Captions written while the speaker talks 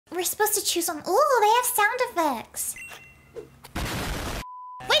we're supposed to choose one. Ooh, they have sound effects.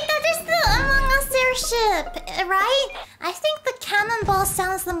 Wait, that is the Among Us airship, right? I think the cannonball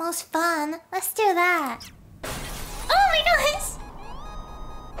sounds the most fun. Let's do that. Oh my gosh!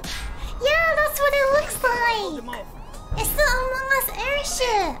 Yeah, that's what it looks like. It's the Among Us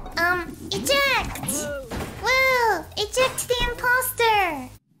airship. Eject. Woo! Eject the imposter.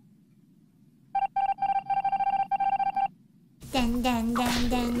 Dun dun dun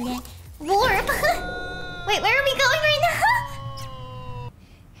dun dun. Warp. Wait, where are we going right now?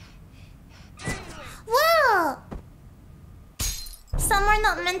 Whoa! Some are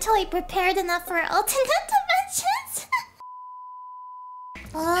not mentally prepared enough for alternate dimensions.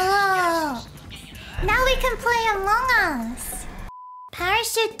 Oh! Now we can play Among Us.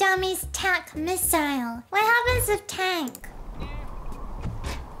 Parachute dummies tank missile. What happens if tank?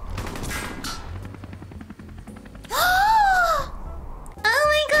 Oh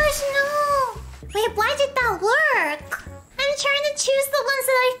my gosh, no! Wait, why did that work? I'm trying to choose the ones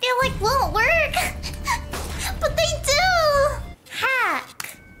that I feel like won't work. But they do! Hack.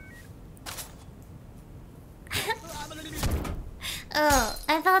 Oh,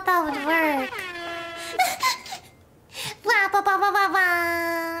 I thought that would work.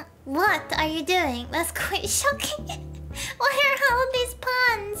 What are you doing? That's quite shocking. Why are all these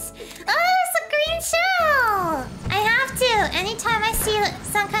puns? Oh, it's a green shell! I have to. Anytime I see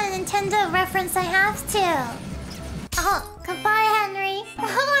some kind of Nintendo reference, I have to. Oh, goodbye, Henry.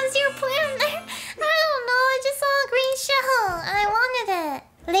 What was your plan there? I don't know. I just saw a green shell and I wanted it.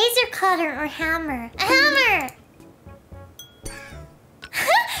 Laser cutter or hammer? A hammer!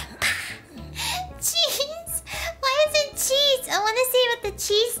 Cheese! Why is it cheese? I want to see what the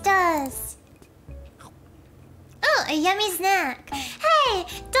cheese does. Oh, a yummy snack. Hey,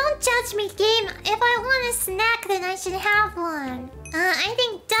 don't judge me, game. If I want a snack, then I should have one. I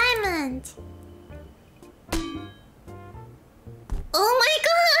think diamond. Oh my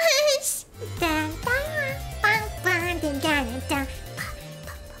gosh!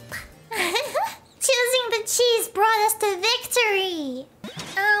 Choosing the cheese brought us to victory.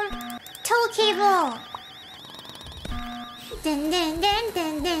 Toll cable. Dun, dun, dun,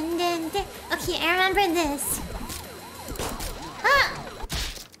 dun, dun, dun, dun. Okay, I remember this. Ah!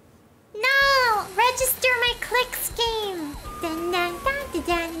 No! Register my clicks game. Dun, dun, dun, dun,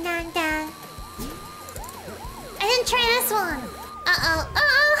 dun, dun, dun. I didn't try this one. Uh-oh.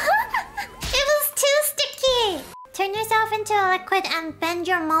 Uh-oh! It was too sticky! Turn yourself into a liquid and bend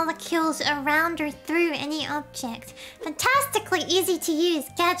your molecules around or through any object. Fantastically easy to use,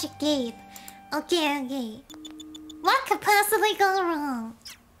 Gadget Gabe. Okay. What could possibly go wrong?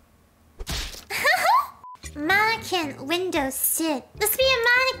 Mannequin, window, sit. Let's be a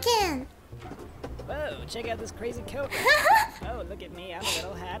mannequin! Whoa, check out this crazy coat. Oh, look at me, I'm a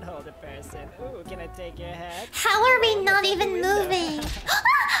little hat holder person. Ooh, can I take your hat? How are we not even moving?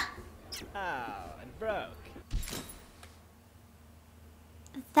 Oh, it broke.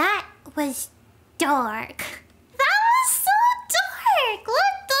 That was dark. That was so dark!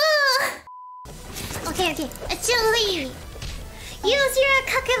 What the? Okay. Chili! Use your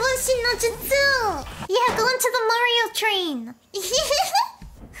Kakeboshi no jutsu! Yeah, go into the Mario train!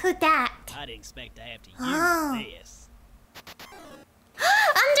 Who that? I didn't expect to have to use this.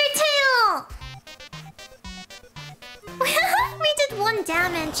 Undertale! We did 1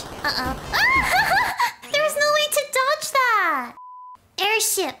 damage. Uh-oh. There's no way to dodge that!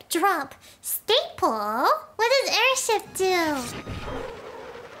 Airship, drop, staple? What does airship do?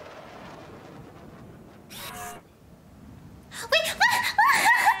 Wait!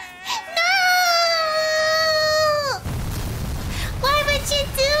 No! Why would you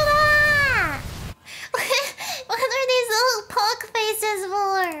do that? What are these little poke faces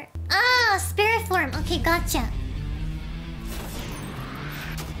for? Ah, spirit form. Okay, gotcha.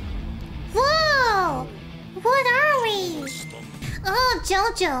 Whoa! What are we? Oh,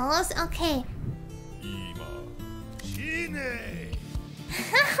 JoJo's. Okay.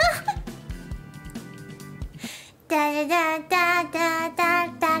 Da da da da da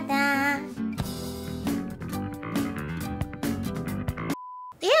da da.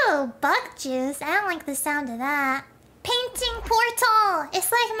 Ew, bug juice. I don't like the sound of that. Painting portal.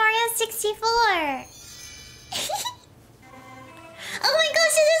 It's like Mario 64. Oh my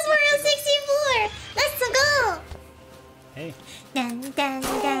gosh, it is Mario 64. Let's go. Hey. Dun dun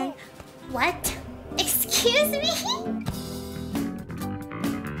dun. What? Excuse me?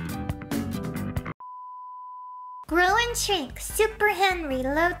 Grow and shrink. Super Henry.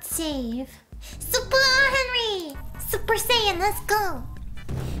 Load save. Super Henry! Super Saiyan, let's go!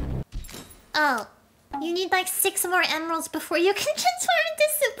 Oh. You need like 6 more emeralds before you can transform into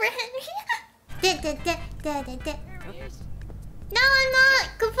Super No, I'm not.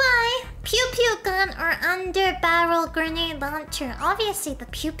 Goodbye. Pew pew gun or under barrel grenade launcher. Obviously the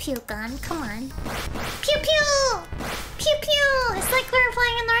pew pew gun. Come on. Pew pew. Pew pew. It's like we're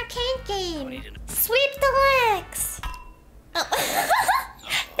playing an arcade game. Sweep the legs. Oh.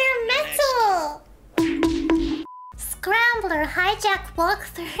 They're metal. Scrambler hijack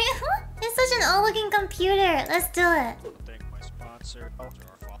walkthrough. It's such an old-looking computer. Let's do it. Thank my sponsor.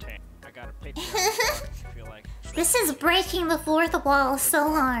 I got a picture. Feel like This is breaking the fourth wall so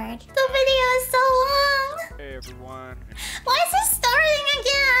hard. The video is so long. hey everyone. Why is it starting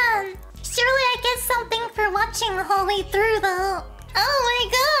again? Surely I get something for watching the whole way through though. Oh my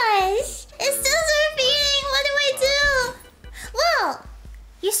gosh. It's still repeating. What do I do? Well,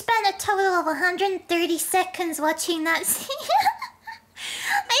 you spent a total of 130 seconds watching that scene.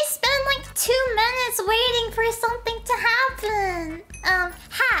 I spent like 2 minutes waiting for something to happen.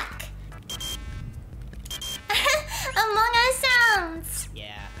 Hack. Among Us sounds.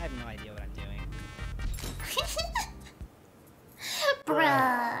 Yeah, I have no idea what I'm doing.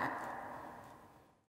 Bruh.